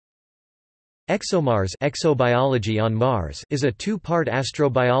ExoMars Exobiology on Mars is a two-part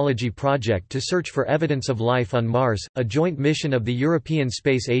astrobiology project to search for evidence of life on Mars, a joint mission of the European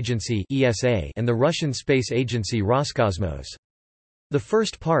Space Agency (ESA) and the Russian space agency Roscosmos. The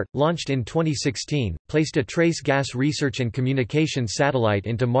first part, launched in 2016, placed a trace gas research and communication satellite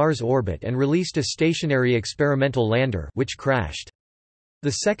into Mars orbit and released a stationary experimental lander which crashed.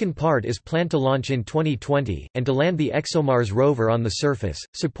 The second part is planned to launch in 2020, and to land the ExoMars rover on the surface,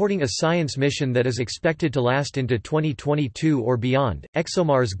 supporting a science mission that is expected to last into 2022 or beyond.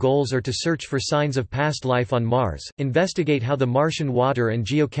 ExoMars' goals are to search for signs of past life on Mars, investigate how the Martian water and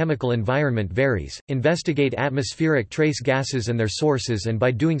geochemical environment varies, investigate atmospheric trace gases and their sources, and by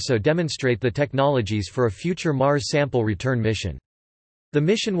doing so demonstrate the technologies for a future Mars sample return mission. The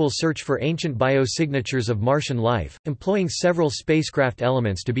mission will search for ancient biosignatures of Martian life, employing several spacecraft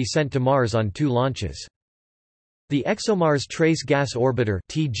elements to be sent to Mars on 2 launches. The ExoMars Trace Gas Orbiter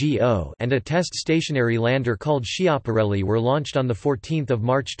 (TGO) and a test stationary lander called Schiaparelli were launched on 14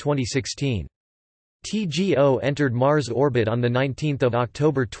 March 2016. TGO entered Mars orbit on 19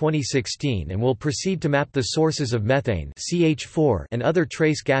 October 2016 and will proceed to map the sources of methane (CH4) and other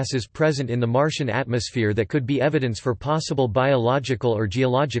trace gases present in the Martian atmosphere that could be evidence for possible biological or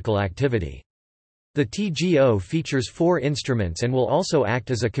geological activity. The TGO features 4 instruments and will also act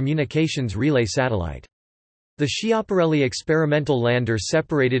as a communications relay satellite. The Schiaparelli experimental lander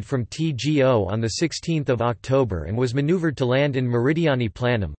separated from TGO on 16 October and was maneuvered to land in Meridiani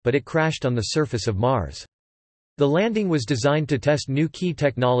Planum, but it crashed on the surface of Mars. The landing was designed to test new key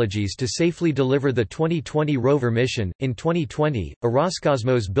technologies to safely deliver the 2020 rover mission. In 2020, a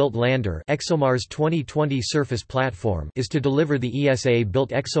Roscosmos-built lander, ExoMars 2020 surface platform, is to deliver the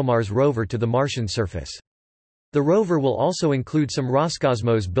ESA-built ExoMars rover to the Martian surface. The rover will also include some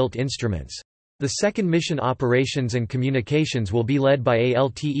Roscosmos-built instruments. The second mission operations and communications will be led by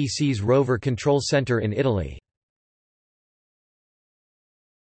ALTEC's Rover Control Center in Italy.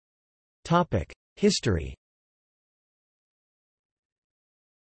 History.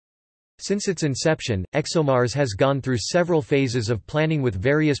 Since its inception, ExoMars has gone through several phases of planning with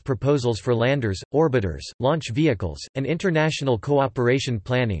various proposals for landers, orbiters, launch vehicles, and international cooperation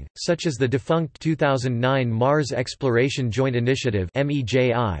planning, such as the defunct 2009 Mars Exploration Joint Initiative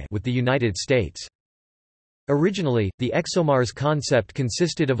with the United States. Originally, the ExoMars concept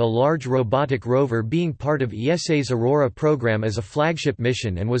consisted of a large robotic rover being part of ESA's Aurora program as a flagship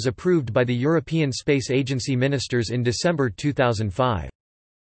mission and was approved by the European Space Agency ministers in December 2005.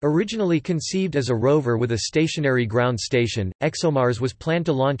 Originally conceived as a rover with a stationary ground station, ExoMars was planned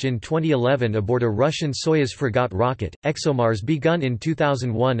to launch in 2011 aboard a Russian Soyuz Fregat rocket. ExoMars begun in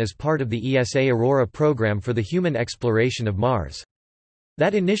 2001 as part of the ESA Aurora program for the human exploration of Mars.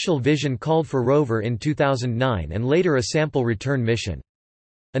 That initial vision called for rover in 2009 and later a sample return mission.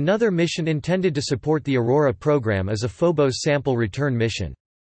 Another mission intended to support the Aurora program is a Phobos sample return mission.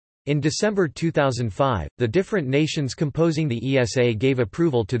 In December 2005, the different nations composing the ESA gave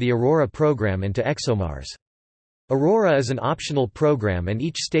approval to the Aurora program and to ExoMars. Aurora is an optional program and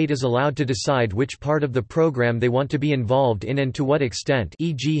each state is allowed to decide which part of the program they want to be involved in and to what extent,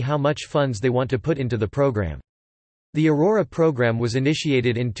 e.g. how much funds they want to put into the program. The Aurora program was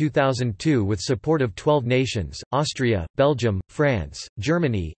initiated in 2002 with support of 12 nations: Austria, Belgium, France,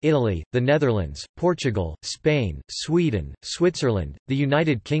 Germany, Italy, the Netherlands, Portugal, Spain, Sweden, Switzerland, the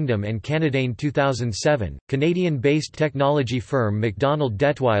United Kingdom and Canada. In 2007, Canadian-based technology firm McDonald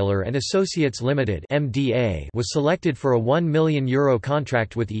Detweiler and Associates Limited (MDA) was selected for a €1 million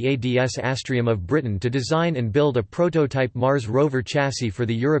contract with EADS Astrium of Britain to design and build a prototype Mars rover chassis for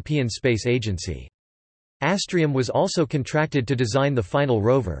the European Space Agency. Astrium was also contracted to design the final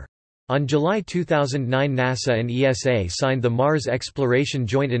rover. On July 2009, NASA and ESA signed the Mars Exploration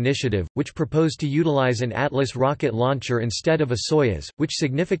Joint Initiative, which proposed to utilize an Atlas rocket launcher instead of a Soyuz, which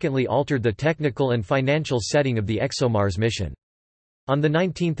significantly altered the technical and financial setting of the ExoMars mission. On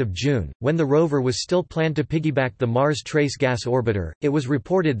 19 June, when the rover was still planned to piggyback the Mars Trace Gas Orbiter, it was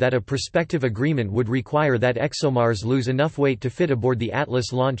reported that a prospective agreement would require that ExoMars lose enough weight to fit aboard the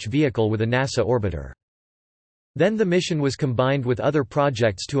Atlas launch vehicle with a NASA orbiter. Then the mission was combined with other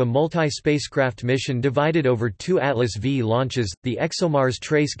projects to a multi-spacecraft mission divided over 2 Atlas V launches. The ExoMars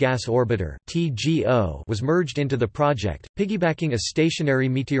Trace Gas Orbiter (TGO) was merged into the project, piggybacking a stationary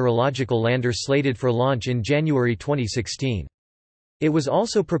meteorological lander slated for launch in January 2016. It was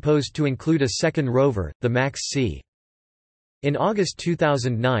also proposed to include a second rover, the MAX-C. In August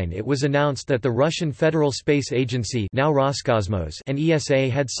 2009 it was announced that the Russian Federal Space Agency, now Roscosmos, and ESA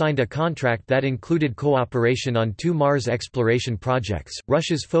had signed a contract that included cooperation on 2 Mars exploration projects,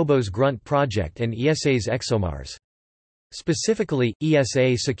 Russia's Phobos Grunt project and ESA's ExoMars. Specifically,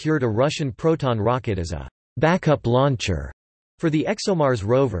 ESA secured a Russian Proton rocket as a backup launcher for the ExoMars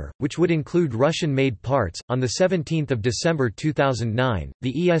rover, which would include Russian-made parts. On 17 December 2009,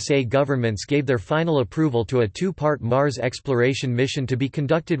 the ESA governments gave their final approval to a two-part Mars exploration mission to be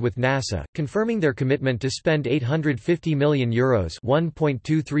conducted with NASA, confirming their commitment to spend €850 million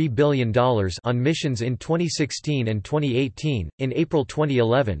 ($1.23 billion) on missions in 2016 and 2018. In April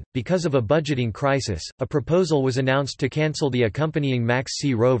 2011, because of a budgeting crisis, a proposal was announced to cancel the accompanying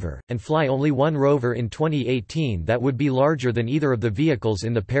MAX-C rover, and fly only one rover in 2018 that would be larger than either of the vehicles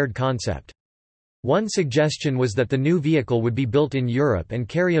in the paired concept. One suggestion was that the new vehicle would be built in Europe and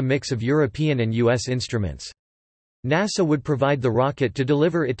carry a mix of European and US instruments. NASA would provide the rocket to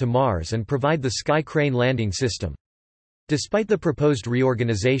deliver it to Mars and provide the Sky Crane landing system. Despite the proposed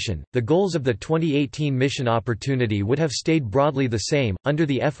reorganization, the goals of the 2018 mission opportunity would have stayed broadly the same. Under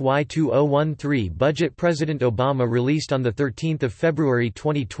the FY 2013 budget President Obama released on 13 February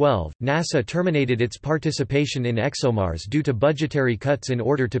 2012, NASA terminated its participation in ExoMars due to budgetary cuts in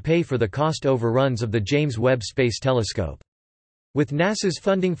order to pay for the cost overruns of the James Webb Space Telescope. With NASA's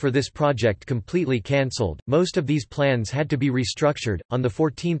funding for this project completely cancelled, most of these plans had to be restructured. On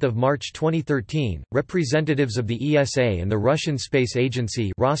 14 March 2013, representatives of the ESA and the Russian Space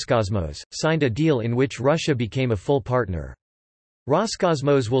Agency Roscosmos signed a deal in which Russia became a full partner.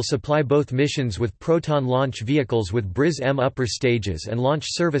 Roscosmos will supply both missions with Proton launch vehicles with BRIS-M upper stages and launch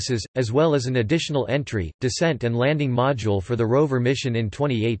services, as well as an additional entry, descent and landing module for the rover mission in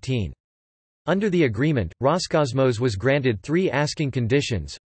 2018. Under the agreement, Roscosmos was granted three asking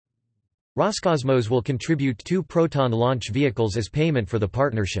conditions. Roscosmos will contribute 2 Proton launch vehicles as payment for the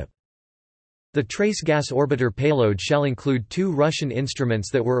partnership. The trace gas orbiter payload shall include 2 Russian instruments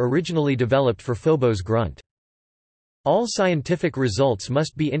that were originally developed for Phobos Grunt. All scientific results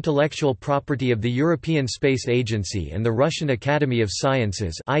must be intellectual property of the European Space Agency and the Russian Academy of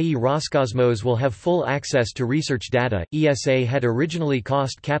Sciences, i.e. Roscosmos will have full access to research data. ESA had originally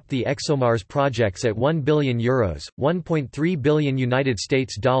cost-capped the ExoMars projects at €1 billion, $1.3 billion United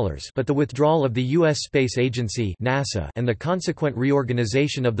States dollars, but the withdrawal of the US Space Agency (NASA) and the consequent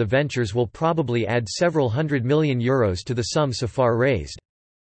reorganization of the ventures will probably add several hundred million euros to the sum so far raised.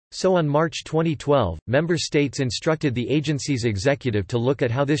 So on March 2012, member states instructed the agency's executive to look at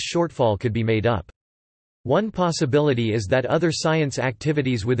how this shortfall could be made up. One possibility is that other science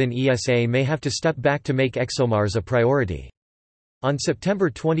activities within ESA may have to step back to make ExoMars a priority. On September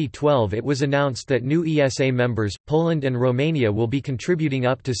 2012 it was announced that new ESA members, Poland and Romania, will be contributing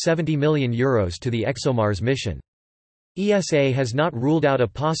up to €70 million to the ExoMars mission. ESA has not ruled out a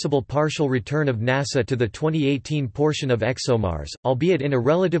possible partial return of NASA to the 2018 portion of ExoMars, albeit in a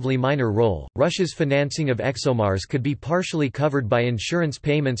relatively minor role. Russia's financing of ExoMars could be partially covered by insurance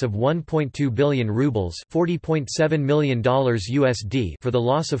payments of 1.2 billion rubles $40.7 million USD for the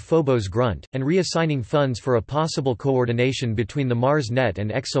loss of Phobos Grunt, and reassigning funds for a possible coordination between the MarsNet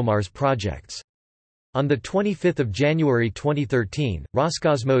and ExoMars projects. On 25 January 2013,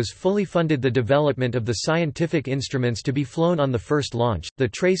 Roscosmos fully funded the development of the scientific instruments to be flown on the first launch, the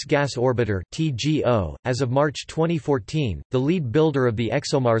Trace Gas Orbiter (TGO). As of March 2014, the lead builder of the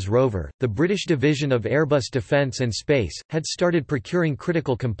ExoMars rover, the British division of Airbus Defence and Space, had started procuring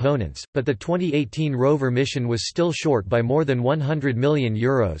critical components, but the 2018 rover mission was still short by more than €100 million,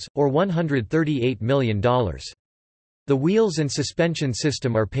 or $138 million. The wheels and suspension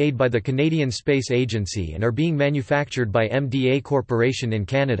system are paid by the Canadian Space Agency and are being manufactured by MDA Corporation in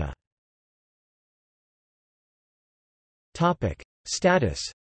Canada. Status.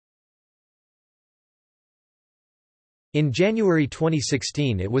 In January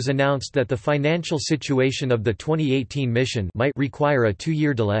 2016 it was announced that the financial situation of the 2018 mission might require a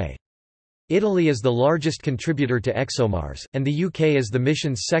 2-year delay. Italy is the largest contributor to ExoMars, and the UK is the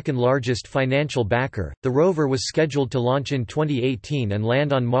mission's second largest financial backer. The rover was scheduled to launch in 2018 and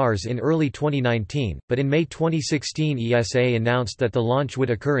land on Mars in early 2019, but in May 2016 ESA announced that the launch would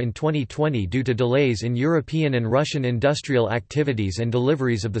occur in 2020 due to delays in European and Russian industrial activities and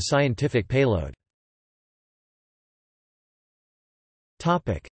deliveries of the scientific payload.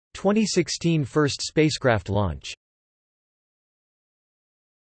 2016 first spacecraft launch.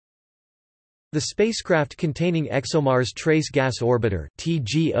 The spacecraft containing ExoMars Trace Gas Orbiter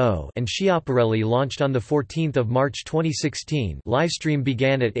 (TGO) and Schiaparelli launched on 14 March 2016. Livestream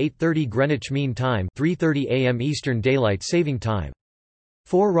began at 8:30 Greenwich Mean Time, 3:30 a.m. Eastern Daylight Saving Time.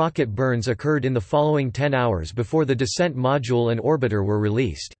 4 rocket burns occurred in the following 10 hours before the descent module and orbiter were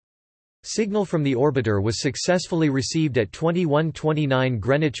released. Signal from the orbiter was successfully received at 21:29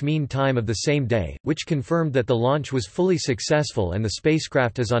 Greenwich Mean Time of the same day, which confirmed that the launch was fully successful and the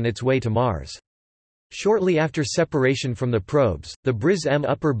spacecraft is on its way to Mars. Shortly after separation from the probes, the BRIS-M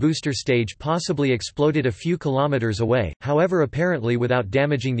upper booster stage possibly exploded a few kilometers away, however apparently without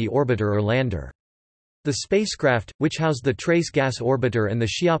damaging the orbiter or lander. The spacecraft, which housed the Trace Gas Orbiter and the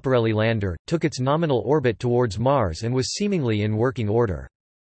Schiaparelli lander, took its nominal orbit towards Mars and was seemingly in working order.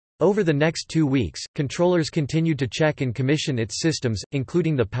 Over the next 2 weeks, controllers continued to check and commission its systems,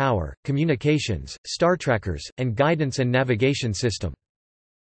 including the power, communications, star trackers, and guidance and navigation system.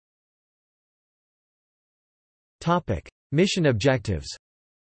 Mission objectives.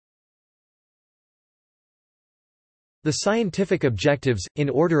 The scientific objectives, in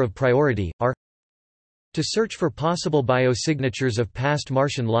order of priority, are to search for possible biosignatures of past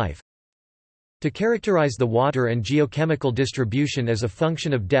Martian life, to characterize the water and geochemical distribution as a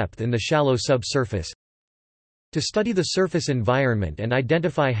function of depth in the shallow subsurface, to study the surface environment and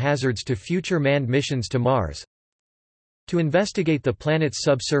identify hazards to future manned missions to Mars, to investigate the planet's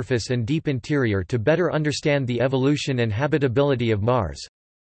subsurface and deep interior to better understand the evolution and habitability of Mars,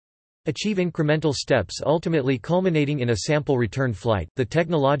 achieve incremental steps ultimately culminating in a sample return flight. The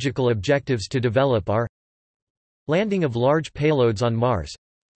technological objectives to develop are landing of large payloads on Mars,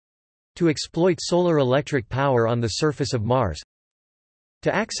 to exploit solar electric power on the surface of Mars,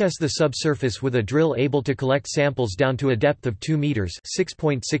 to access the subsurface with a drill able to collect samples down to a depth of 2 meters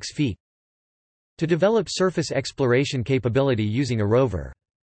 (6.6 feet), to develop surface exploration capability using a rover.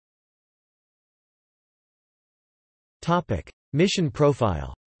 Mission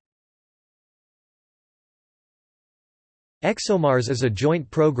profile. ExoMars is a joint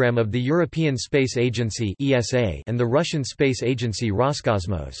program of the European Space Agency (ESA) and the Russian space agency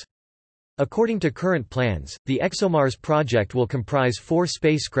Roscosmos. According to current plans, the ExoMars project will comprise 4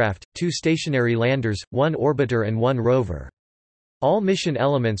 spacecraft, 2 stationary landers, 1 orbiter and 1 rover. All mission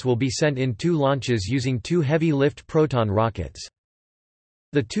elements will be sent in 2 launches using 2 heavy-lift Proton rockets.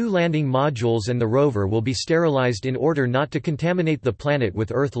 The 2 landing modules and the rover will be sterilized in order not to contaminate the planet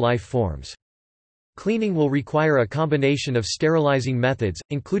with Earth life forms. Cleaning will require a combination of sterilizing methods,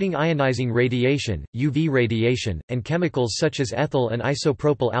 including ionizing radiation, UV radiation, and chemicals such as ethyl and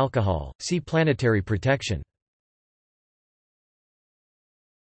isopropyl alcohol. See planetary protection.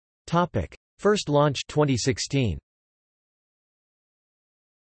 First launch 2016.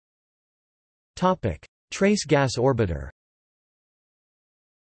 Trace Gas Orbiter.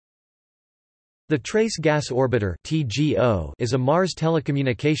 The Trace Gas Orbiter (TGO) is a Mars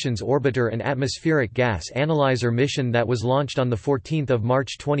Telecommunications Orbiter and Atmospheric Gas Analyzer mission that was launched on 14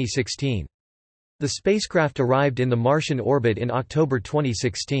 March 2016. The spacecraft arrived in the Martian orbit in October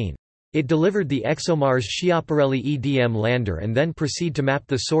 2016. It delivered the ExoMars Schiaparelli EDM lander and then proceed to map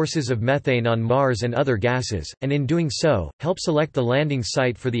the sources of methane on Mars and other gases, and in doing so, help select the landing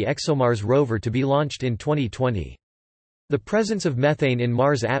site for the ExoMars rover to be launched in 2020. The presence of methane in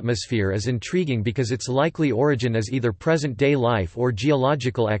Mars' atmosphere is intriguing because its likely origin is either present-day life or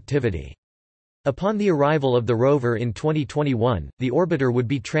geological activity. Upon the arrival of the rover in 2021, the orbiter would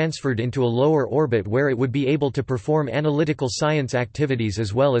be transferred into a lower orbit where it would be able to perform analytical science activities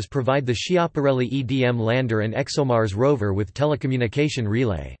as well as provide the Schiaparelli EDM lander and ExoMars rover with telecommunication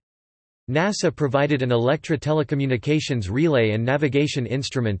relay. NASA provided an Electra telecommunications relay and navigation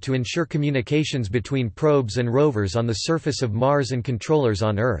instrument to ensure communications between probes and rovers on the surface of Mars and controllers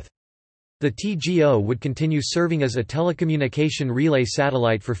on Earth. The TGO would continue serving as a telecommunication relay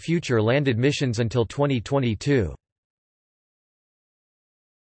satellite for future landed missions until 2022.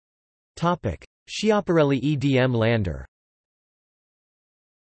 Schiaparelli EDM lander.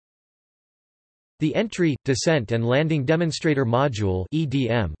 The Entry, Descent and Landing Demonstrator Module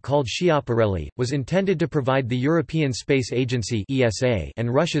 (EDM) called Schiaparelli, was intended to provide the European Space Agency (ESA)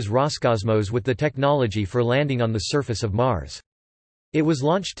 and Russia's Roscosmos with the technology for landing on the surface of Mars. It was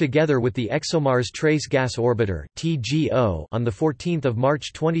launched together with the ExoMars Trace Gas Orbiter (TGO) on 14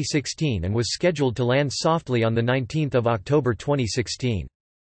 March 2016 and was scheduled to land softly on 19 October 2016.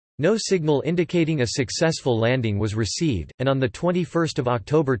 No signal indicating a successful landing was received, and on 21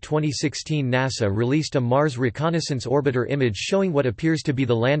 October 2016 NASA released a Mars Reconnaissance Orbiter image showing what appears to be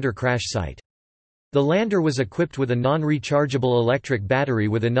the lander crash site. The lander was equipped with a non-rechargeable electric battery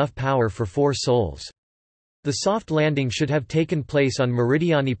with enough power for 4 sols. The soft landing should have taken place on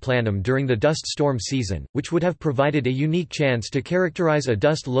Meridiani Planum during the dust storm season, which would have provided a unique chance to characterize a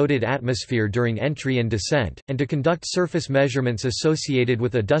dust-loaded atmosphere during entry and descent, and to conduct surface measurements associated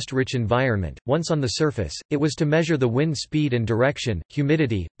with a dust-rich environment. Once on the surface, it was to measure the wind speed and direction,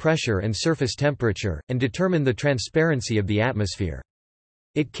 humidity, pressure and surface temperature, and determine the transparency of the atmosphere.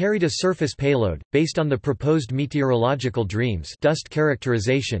 It carried a surface payload, based on the proposed meteorological DREAMS dust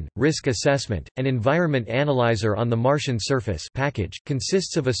characterization, risk assessment, and environment analyzer on the Martian surface package,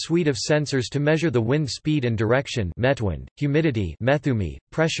 consists of a suite of sensors to measure the wind speed and direction metwind, humidity methumi,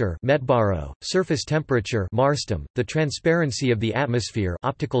 pressure metbaro, surface temperature marstem, the transparency of the atmosphere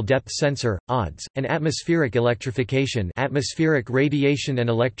optical depth sensor, odds, and atmospheric electrification atmospheric radiation and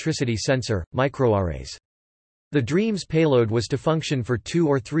electricity sensor, microarrays. The DREAMS payload was to function for 2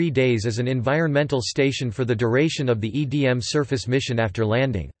 or 3 days as an environmental station for the duration of the EDM surface mission after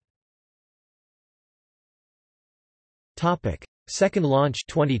landing. Second launch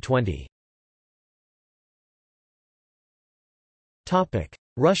 2020.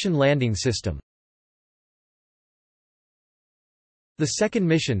 Russian landing system. The second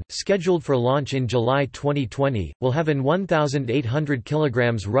mission, scheduled for launch in July 2020, will have an 1,800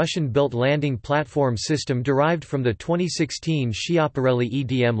 kg Russian-built landing platform system derived from the 2016 Schiaparelli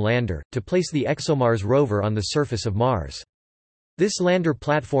EDM lander, to place the ExoMars rover on the surface of Mars. This lander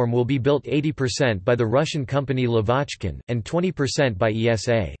platform will be built 80% by the Russian company Lavochkin, and 20% by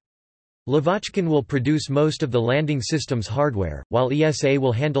ESA. Lavochkin will produce most of the landing system's hardware, while ESA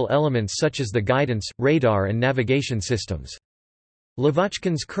will handle elements such as the guidance, radar and navigation systems.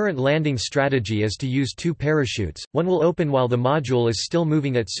 Lavochkin's current landing strategy is to use 2 parachutes, one will open while the module is still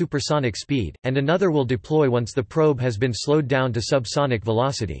moving at supersonic speed, and another will deploy once the probe has been slowed down to subsonic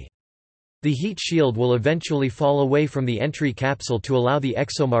velocity. The heat shield will eventually fall away from the entry capsule to allow the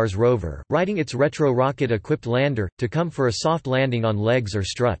ExoMars rover, riding its retro-rocket-equipped lander, to come for a soft landing on legs or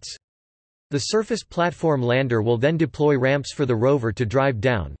struts. The surface platform lander will then deploy ramps for the rover to drive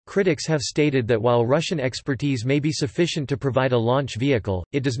down. Critics have stated that while Russian expertise may be sufficient to provide a launch vehicle,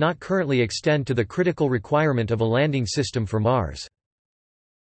 it does not currently extend to the critical requirement of a landing system for Mars.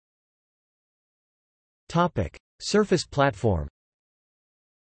 Topic: Surface platform.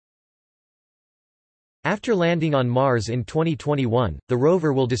 After landing on Mars in 2021, the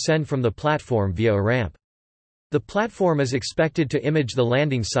rover will descend from the platform via a ramp. The platform is expected to image the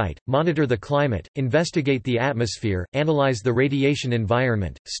landing site, monitor the climate, investigate the atmosphere, analyze the radiation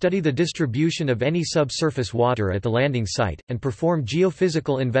environment, study the distribution of any subsurface water at the landing site, and perform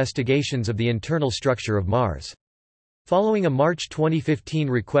geophysical investigations of the internal structure of Mars. Following a March 2015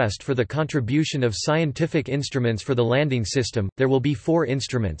 request for the contribution of scientific instruments for the landing system, there will be 4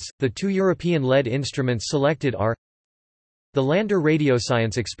 instruments. The 2 European-led instruments selected are the Lander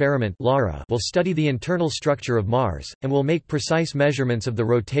Radioscience Experiment (LARA) will study the internal structure of Mars, and will make precise measurements of the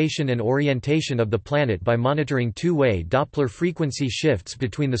rotation and orientation of the planet by monitoring 2-way Doppler frequency shifts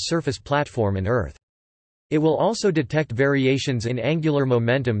between the surface platform and Earth. It will also detect variations in angular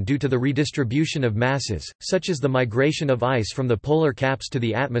momentum due to the redistribution of masses, such as the migration of ice from the polar caps to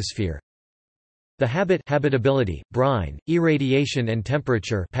the atmosphere. The habitability, brine, irradiation and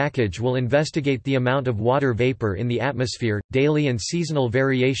temperature package will investigate the amount of water vapor in the atmosphere, daily and seasonal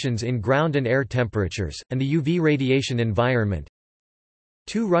variations in ground and air temperatures, and the UV radiation environment.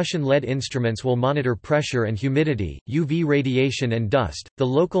 2 Russian-led instruments will monitor pressure and humidity, UV radiation and dust, the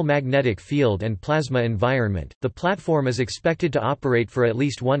local magnetic field and plasma environment. The platform is expected to operate for at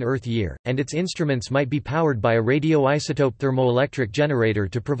least 1 Earth year, and its instruments might be powered by a radioisotope thermoelectric generator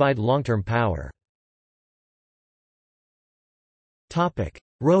to provide long-term power.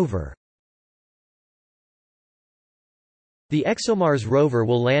 Rover. The ExoMars rover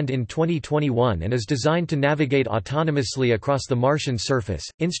will land in 2021 and is designed to navigate autonomously across the Martian surface.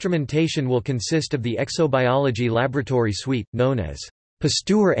 Instrumentation will consist of the Exobiology Laboratory Suite, known as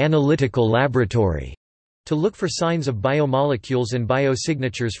Pasteur Analytical Laboratory, to look for signs of biomolecules and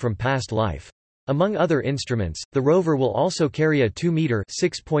biosignatures from past life. Among other instruments, the rover will also carry a 2-meter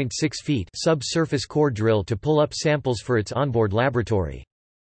 (6.6 feet) subsurface core drill to pull up samples for its onboard laboratory.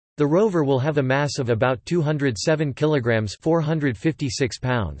 The rover will have a mass of about 207 kilograms (456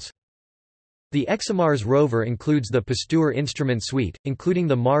 pounds). The ExoMars rover includes the Pasteur instrument suite, including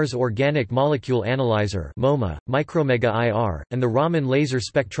the Mars Organic Molecule Analyzer (MOMA), Micromega-IR, and the Raman Laser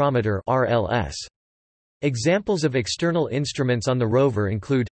Spectrometer (RLS). Examples of external instruments on the rover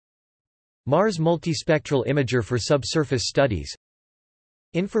include Mars Multispectral Imager for subsurface studies,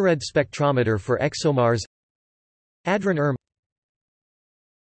 Infrared Spectrometer for ExoMars, Adren-ERM.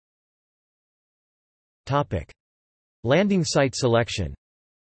 Landing site selection.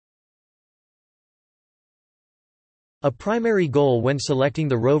 A primary goal when selecting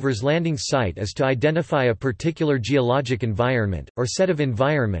the rover's landing site is to identify a particular geologic environment, or set of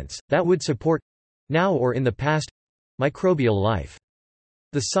environments, that would support, now or in the past, microbial life.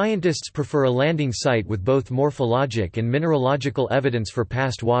 The scientists prefer a landing site with both morphologic and mineralogical evidence for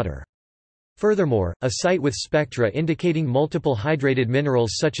past water. Furthermore, a site with spectra indicating multiple hydrated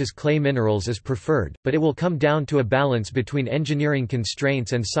minerals such as clay minerals is preferred, but it will come down to a balance between engineering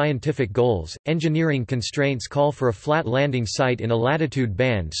constraints and scientific goals. Engineering constraints call for a flat landing site in a latitude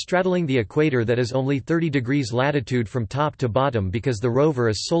band straddling the equator that is only 30 degrees latitude from top to bottom because the rover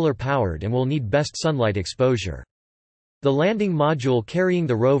is solar powered and will need best sunlight exposure. The landing module carrying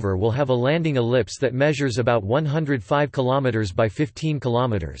the rover will have a landing ellipse that measures about 105 km by 15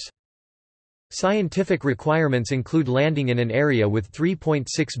 km. Scientific requirements include landing in an area with 3.6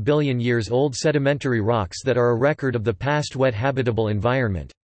 billion years old sedimentary rocks that are a record of the past wet habitable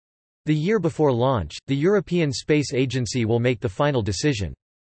environment. The year before launch, the European Space Agency will make the final decision.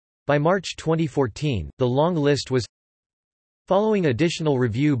 By March 2014, the long list was following additional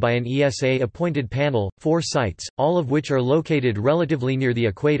review by an ESA-appointed panel. 4 sites, all of which are located relatively near the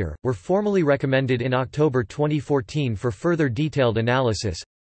equator, were formally recommended in October 2014 for further detailed analysis.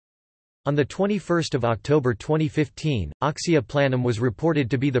 On 21 October 2015, Oxia Planum was reported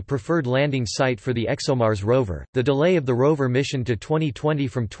to be the preferred landing site for the ExoMars rover. The delay of the rover mission to 2020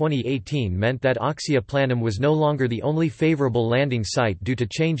 from 2018 meant that Oxia Planum was no longer the only favorable landing site due to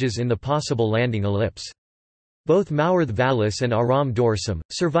changes in the possible landing ellipse. Both Maorth Vallis and Aram Dorsum,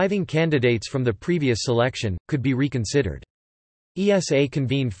 surviving candidates from the previous selection, could be reconsidered. ESA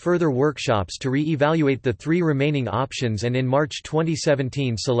convened further workshops to re-evaluate the 3 remaining options and in March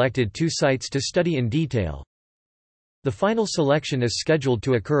 2017 selected 2 sites to study in detail. The final selection is scheduled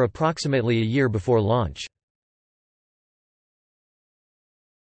to occur approximately a year before launch.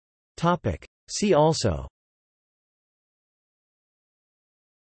 See also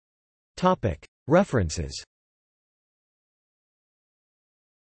References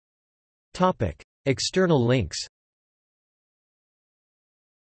External links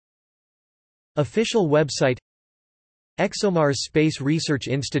Official website ExoMars Space Research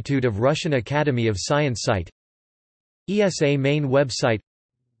Institute of Russian Academy of Science site ESA main website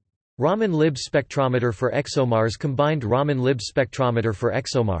Raman-Lib spectrometer for ExoMars Combined Raman-Lib spectrometer for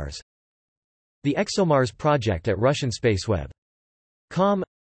ExoMars The ExoMars project at Russian spaceweb.com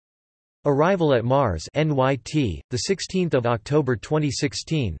Arrival at Mars NYT, 16 October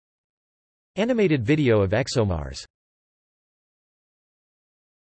 2016 Animated video of ExoMars